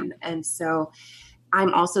and them. And so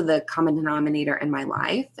I'm also the common denominator in my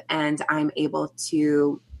life, and I'm able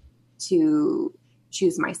to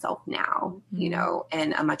choose myself now,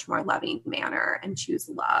 in a much more loving manner, and choose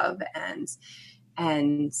love and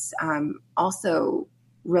also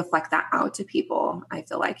reflect that out to people, I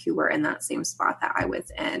feel like, who were in that same spot that I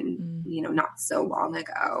was in, not so long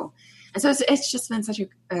ago. And so it's just been such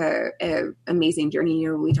a amazing journey.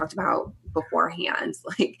 We talked about beforehand,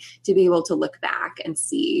 like to be able to look back and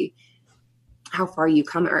see how far you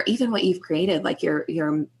come, or even what you've created, like your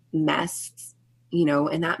mess,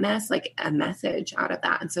 and that mess, like a message out of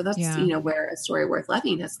that. And so that's, where A Story Worth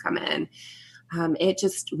Loving has come in. It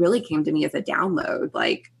just really came to me as a download.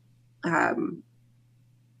 Like,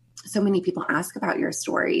 so many people ask about your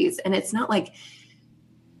stories, and it's not like,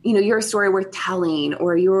 you're a story worth telling,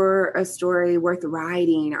 or you're a story worth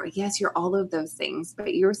writing, or yes, you're all of those things,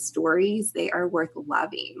 but your stories, they are worth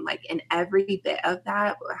loving. Like in every bit of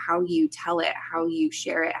that, how you tell it, how you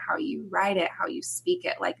share it, how you write it, how you speak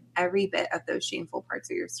it, like every bit of those shameful parts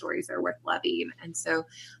of your stories are worth loving. And so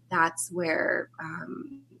that's where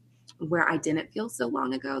I didn't feel so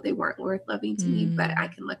long ago, they weren't worth loving to me, but I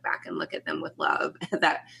can look back and look at them with love.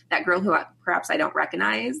 that girl who perhaps I don't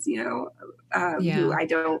recognize, who I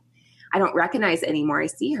don't recognize anymore. I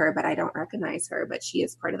see her, but I don't recognize her, but she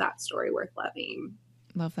is part of that story worth loving.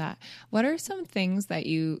 Love that. What are some things that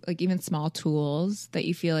you, like even small tools that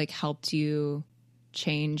you feel like helped you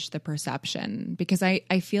change the perception? Because I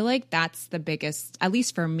feel like that's the biggest, at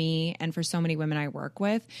least for me and for so many women I work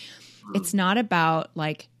with, it's not about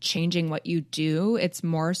like changing what you do. It's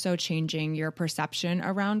more so changing your perception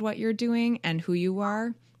around what you're doing and who you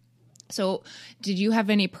are. So did you have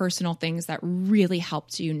any personal things that really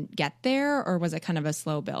helped you get there, or was it kind of a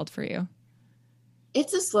slow build for you?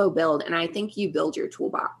 It's a slow build. And I think you build your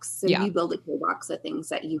toolbox. So you build a toolbox of things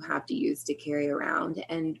that you have to use to carry around.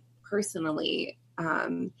 And personally,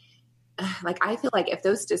 like I feel like if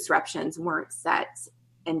those disruptions weren't set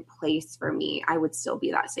in place for me, I would still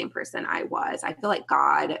be that same person I was. I feel like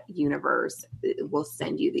God, universe will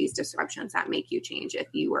send you these disruptions that make you change if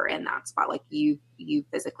you were in that spot. Like you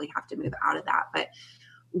physically have to move out of that. But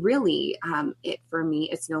really, for me,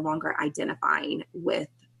 it's no longer identifying with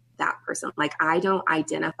that person. Like I don't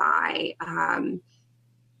identify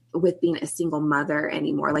with being a single mother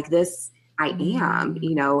anymore. Like this, I am,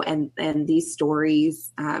 and these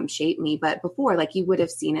stories shape me. But before, like you would have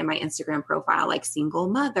seen in my Instagram profile, like single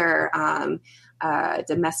mother,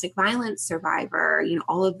 domestic violence survivor,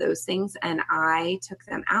 all of those things. And I took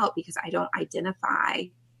them out because I don't identify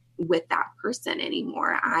with that person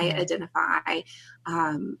anymore. I identify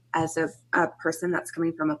as a person that's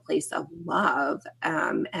coming from a place of love,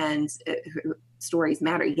 and stories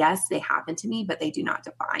matter. Yes, they happen to me, but they do not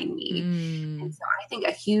define me. And so I think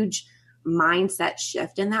a huge mindset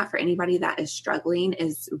shift in that for anybody that is struggling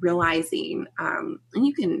is realizing, and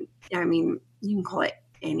you can call it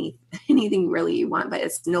anything really you want, but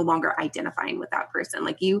it's no longer identifying with that person.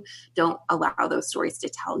 Like you don't allow those stories to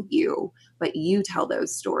tell you, but you tell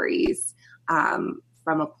those stories from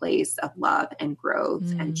a place of love and growth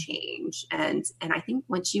and change. And I think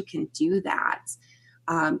once you can do that,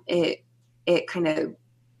 it kind of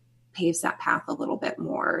paves that path a little bit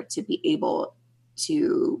more to be able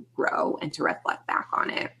to grow and to reflect back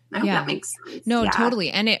on it. I hope that makes sense. No,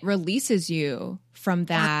 totally. And it releases you from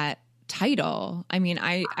that title. I mean,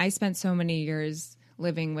 I spent so many years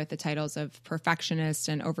living with the titles of perfectionist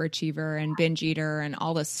and overachiever and binge eater and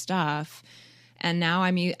all this stuff. And now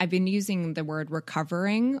I've been using the word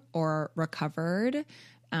recovering or recovered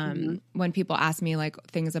when people ask me like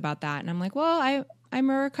things about that. And I'm like, well, I'm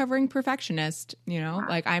a recovering perfectionist,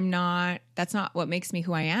 like that's not what makes me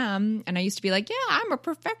who I am. And I used to be like, yeah, I'm a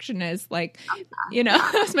perfectionist. Like,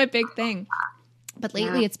 that's my big thing. But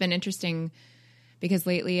lately it's been interesting because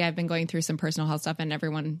lately I've been going through some personal health stuff, and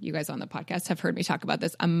everyone, you guys on the podcast have heard me talk about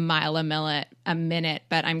this a mile a minute,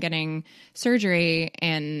 but I'm getting surgery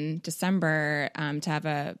in December to have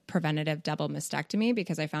a preventative double mastectomy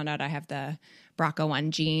because I found out I have the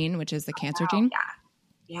BRCA1 gene, which is the cancer gene.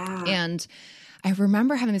 Yeah. And I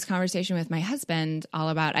remember having this conversation with my husband all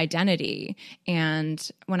about identity. And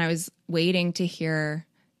when I was waiting to hear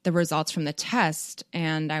the results from the test,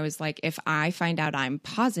 and I was like, if I find out I'm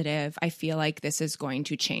positive, I feel like this is going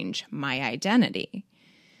to change my identity.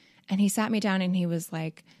 And he sat me down and he was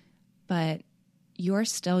like, but you're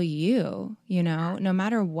still you, no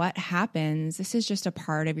matter what happens, this is just a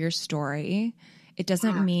part of your story. It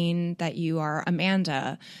doesn't mean that you are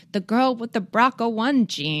Amanda, the girl with the BRCA1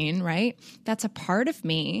 gene, right? That's a part of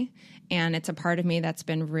me. And it's a part of me that's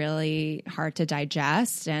been really hard to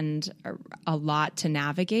digest and a lot to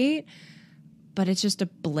navigate. But it's just a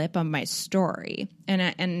blip of my story.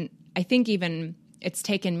 And I think even it's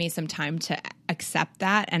taken me some time to accept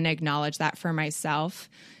that and acknowledge that for myself,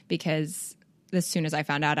 because as soon as I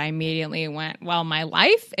found out, I immediately went, well, my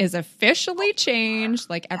life is officially changed.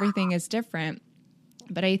 Like everything is different.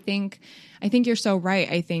 But I think you're so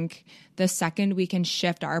right. I think the second we can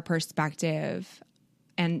shift our perspective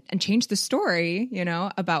and change the story,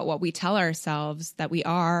 about what we tell ourselves that we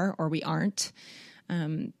are or we aren't,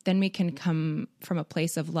 then we can come from a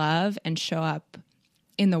place of love and show up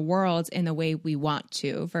in the world in the way we want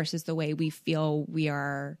to versus the way we feel we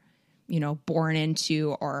are, born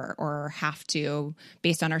into or have to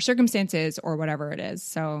based on our circumstances or whatever it is.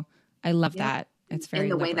 So I love that. It's very in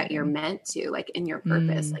the liberating. way that you're meant to, like in your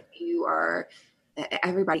purpose, like you are,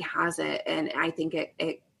 everybody has it. And I think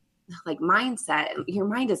it like mindset, your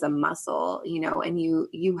mind is a muscle, and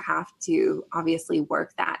you have to obviously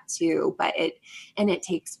work that too, but it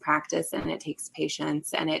takes practice and it takes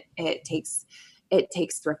patience and it takes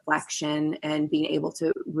reflection and being able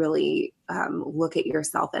to really look at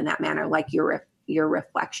yourself in that manner, like your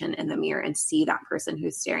reflection in the mirror and see that person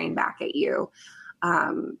who's staring back at you.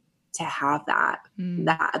 To have that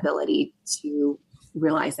ability to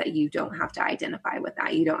realize that you don't have to identify with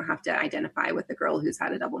that. You don't have to identify with the girl who's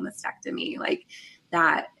had a double mastectomy. Like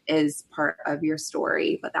that is part of your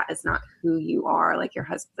story, but that is not who you are, like your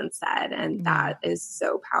husband said. And that is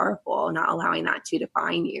so powerful, not allowing that to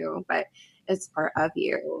define you, but it's part of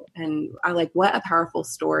you. And I like what a powerful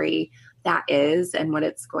story that is and what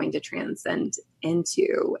it's going to transcend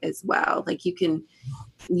into as well. Like you can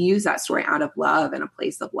use that story out of love and a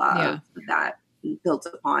place of love that builds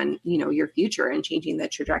upon, your future and changing the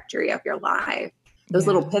trajectory of your life. Those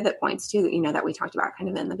little pivot points too, that we talked about kind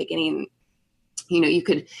of in the beginning, you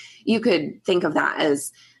could think of that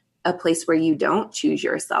as a place where you don't choose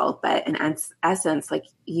yourself, but in essence, like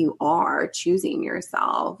you are choosing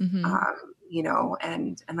yourself.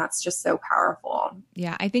 And that's just so powerful.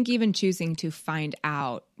 Yeah. I think even choosing to find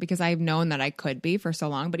out, because I've known that I could be for so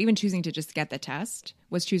long, but even choosing to just get the test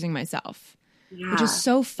was choosing myself, which is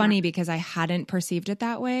so funny because I hadn't perceived it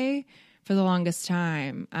that way for the longest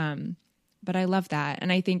time. But I love that.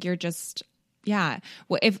 And I think you're just,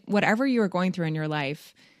 if whatever you are going through in your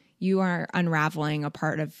life, you are unraveling a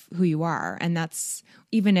part of who you are. And that's,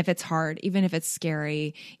 even if it's hard, even if it's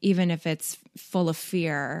scary, even if it's full of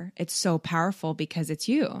fear, it's so powerful because it's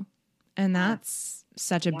you. And that's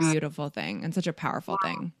such a beautiful thing and such a powerful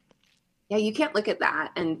thing. Yeah, you can't look at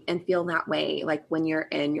that and feel that way. Like when you're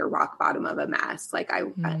in your rock bottom of a mess, like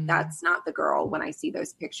that's not the girl when I see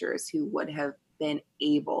those pictures who would have been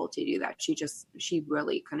able to do that. She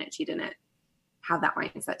really couldn't. She didn't have that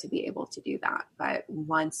mindset to be able to do that. But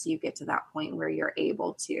once you get to that point where you're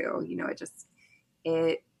able to,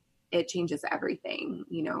 it changes everything,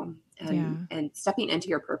 and stepping into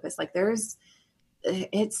your purpose, like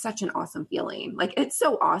it's such an awesome feeling. Like it's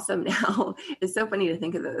so awesome now. It's so funny to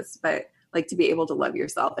think of this, but like to be able to love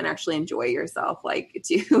yourself and actually enjoy yourself, like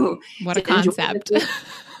what a concept.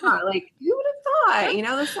 Like who would have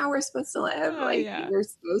thought, that's how we're supposed to live. You're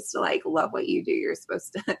supposed to like love what you do. You're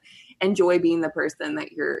supposed to enjoy being the person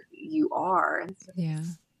that you are. And so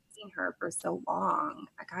seeing her for so long,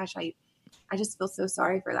 gosh, I just feel so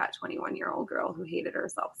sorry for that 21-year-old girl who hated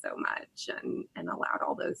herself so much and allowed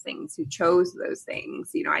all those things, who chose those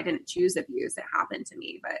things. I didn't choose abuse. It happened to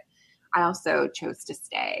me, but I also chose to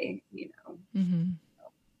stay, Mm-hmm.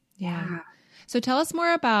 Yeah. So tell us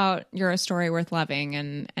more about You're a Story Worth Loving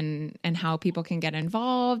and how people can get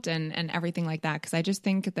involved and everything like that. Cause I just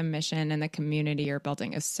think the mission and the community you're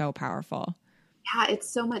building is so powerful. Yeah, it's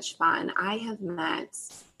so much fun. I have met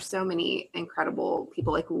so many incredible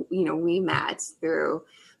people. Like, we met through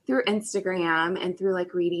Instagram and through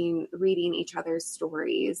like reading each other's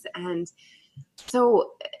stories. And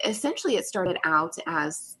So essentially it started out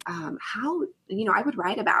as how, I would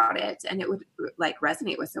write about it and it would like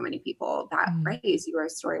resonate with so many people, that phrase, you are a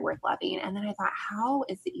story worth loving. And then I thought, how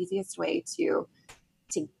is the easiest way to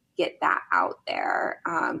get that out there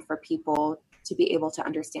for people to be able to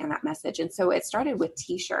understand that message? And so it started with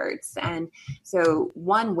t-shirts. And so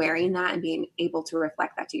one, wearing that and being able to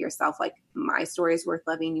reflect that to yourself, like, my story is worth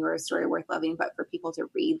loving, your story worth loving. But for people to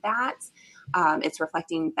read that, it's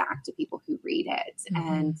reflecting back to people who read it,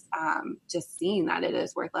 and just seeing that it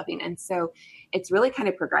is worth loving. And so it's really kind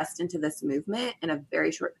of progressed into this movement in a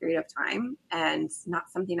very short period of time, and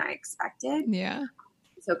not something I expected. Yeah.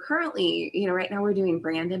 So currently, right now we're doing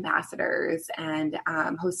brand ambassadors and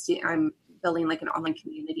I'm building like an online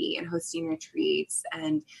community and hosting retreats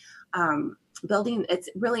and building. It's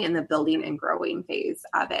really in the building and growing phase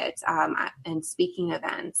of it, and speaking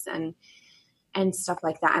events and stuff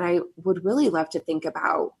like that. And I would really love to think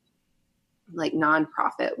about like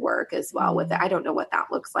nonprofit work as well with it. I don't know what that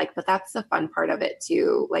looks like, but that's the fun part of it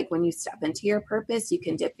too. Like when you step into your purpose, you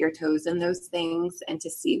can dip your toes in those things and to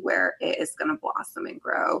see where it is going to blossom and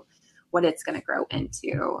grow, what it's going to grow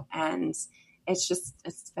into. And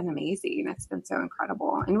it's been amazing. It's been so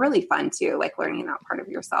incredible and really fun too. Like learning that part of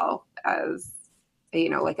yourself as,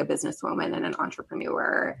 like a businesswoman and an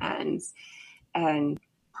entrepreneur, and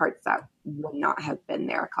parts that would not have been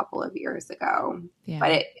there a couple of years ago. Yeah.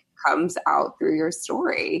 But it comes out through your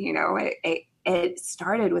story. It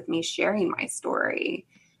started with me sharing my story.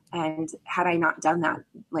 And had I not done that,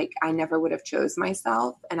 like, I never would have chose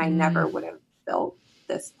myself, and I never would have built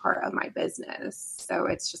this part of my business. So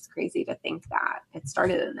it's just crazy to think that it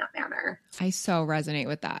started in that manner. I so resonate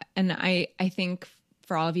with that. And I think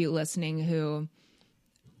for all of you listening who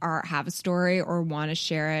have a story or want to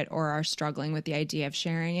share it or are struggling with the idea of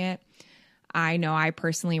sharing it, I know I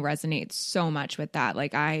personally resonate so much with that.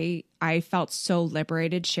 Like I felt so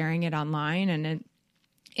liberated sharing it online, and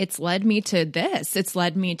it's led me to this. It's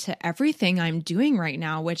led me to everything I'm doing right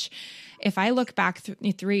now, which if I look back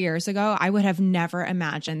 3 years ago, I would have never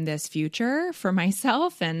imagined this future for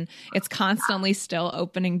myself. And it's constantly still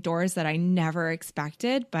opening doors that I never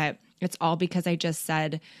expected, but it's all because I just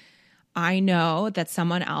said, I know that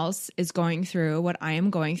someone else is going through what I am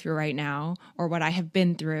going through right now, or what I have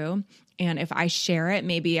been through. And if I share it,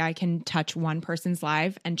 maybe I can touch one person's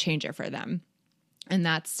life and change it for them. And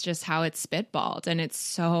that's just how it's spitballed. And it's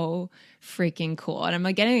so freaking cool. And I'm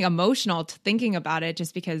like getting emotional thinking about it,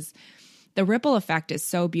 just because the ripple effect is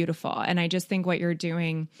so beautiful. And I just think what you're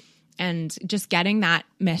doing and just getting that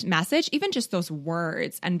message, even just those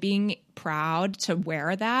words, and being proud to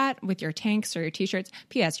wear that with your tanks or your t-shirts.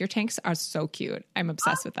 P.S. Your tanks are so cute. I'm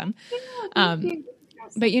obsessed with them.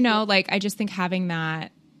 But like, I just think having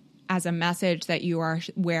that as a message that you are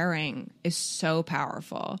wearing is so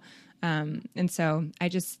powerful. And so I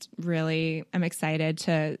just really am excited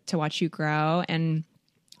to watch you grow. And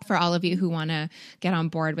for all of you who want to get on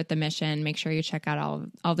board with the mission, make sure you check out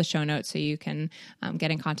all the show notes so you can get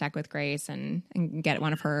in contact with Grace and get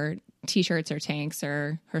one of her t-shirts or tanks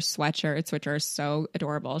or her sweatshirts, which are so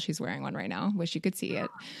adorable. She's wearing one right now. Wish you could see it.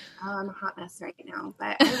 I'm a hot mess right now,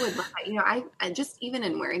 but I would, I just, even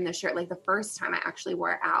in wearing the shirt, like the first time I actually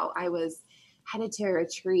wore it out, I was headed to a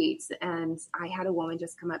retreat, and I had a woman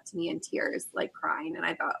just come up to me in tears, like crying. And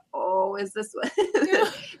I thought, oh, is this what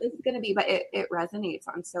this is going to be? But it resonates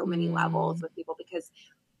on so many levels with people, because,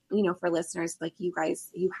 for listeners like you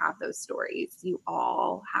guys, you have those stories. You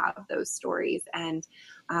all have those stories. And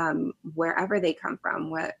wherever they come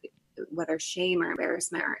from, whether shame or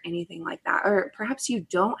embarrassment or anything like that, or perhaps you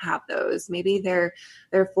don't have those, maybe they're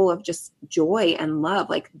full of just joy and love.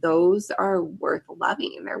 Like, those are worth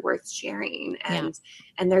loving, they're worth sharing, and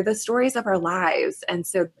they're the stories of our lives. And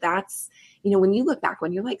so that's, when you look back,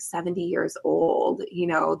 when you're like 70 years old,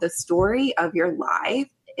 the story of your life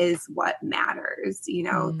is what matters,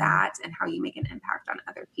 that, and how you make an impact on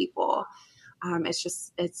other people.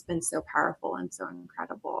 It's been so powerful and so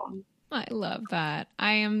incredible. I love that.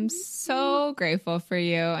 I am so grateful for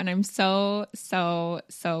you. And I'm so, so,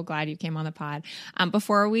 so glad you came on the pod.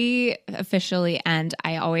 Before we officially end,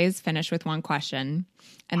 I always finish with one question.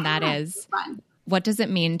 And that is, what does it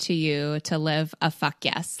mean to you to live a fuck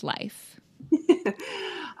yes life?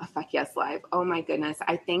 A fuck yes life. Oh my goodness.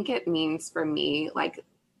 I think it means for me, like,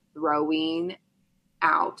 throwing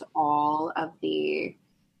out all of the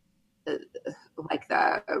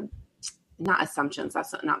not assumptions,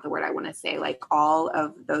 that's not the word I want to say, like all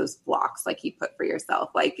of those blocks, like you put for yourself,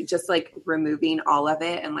 like just like removing all of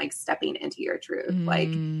it and like stepping into your truth, like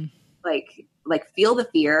feel the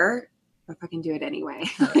fear, but fucking do it anyway.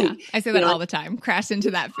 Yeah. I say that all the time. Crash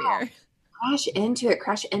into that fear. crash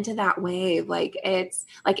into that wave. Like, it's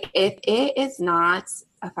like, if it is not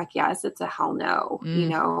a fuck yes, it's a hell no. You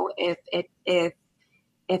know, if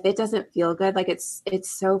it doesn't feel good, like, it's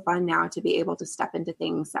so fun now to be able to step into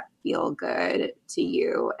things that feel good to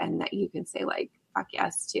you and that you can say, like, fuck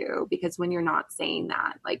yes to, because when you're not saying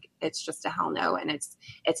that, like, it's just a hell no, and it's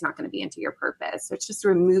not going to be into your purpose. So it's just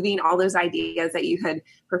removing all those ideas that you had,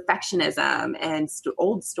 perfectionism and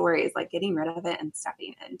old stories, like getting rid of it and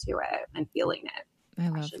stepping into it and feeling it. I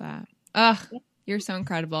love that. Ugh, you're so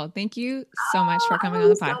incredible. Thank you so much for coming on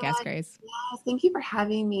the podcast, Grace. Yes, thank you for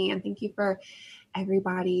having me, and thank you for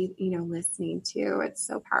everybody, listening too. It's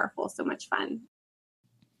so powerful, so much fun.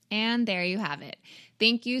 And there you have it.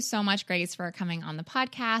 Thank you so much, Grace, for coming on the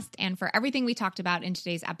podcast and for everything we talked about in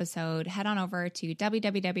today's episode. Head on over to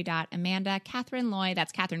www.AmandaCatherineLoy,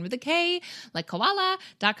 that's Catherine with a K, like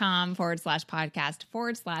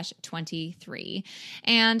koala.com/podcast/23.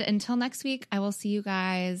 And until next week, I will see you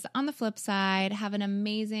guys on the flip side. Have an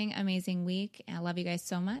amazing, amazing week. I love you guys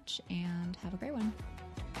so much, and have a great one.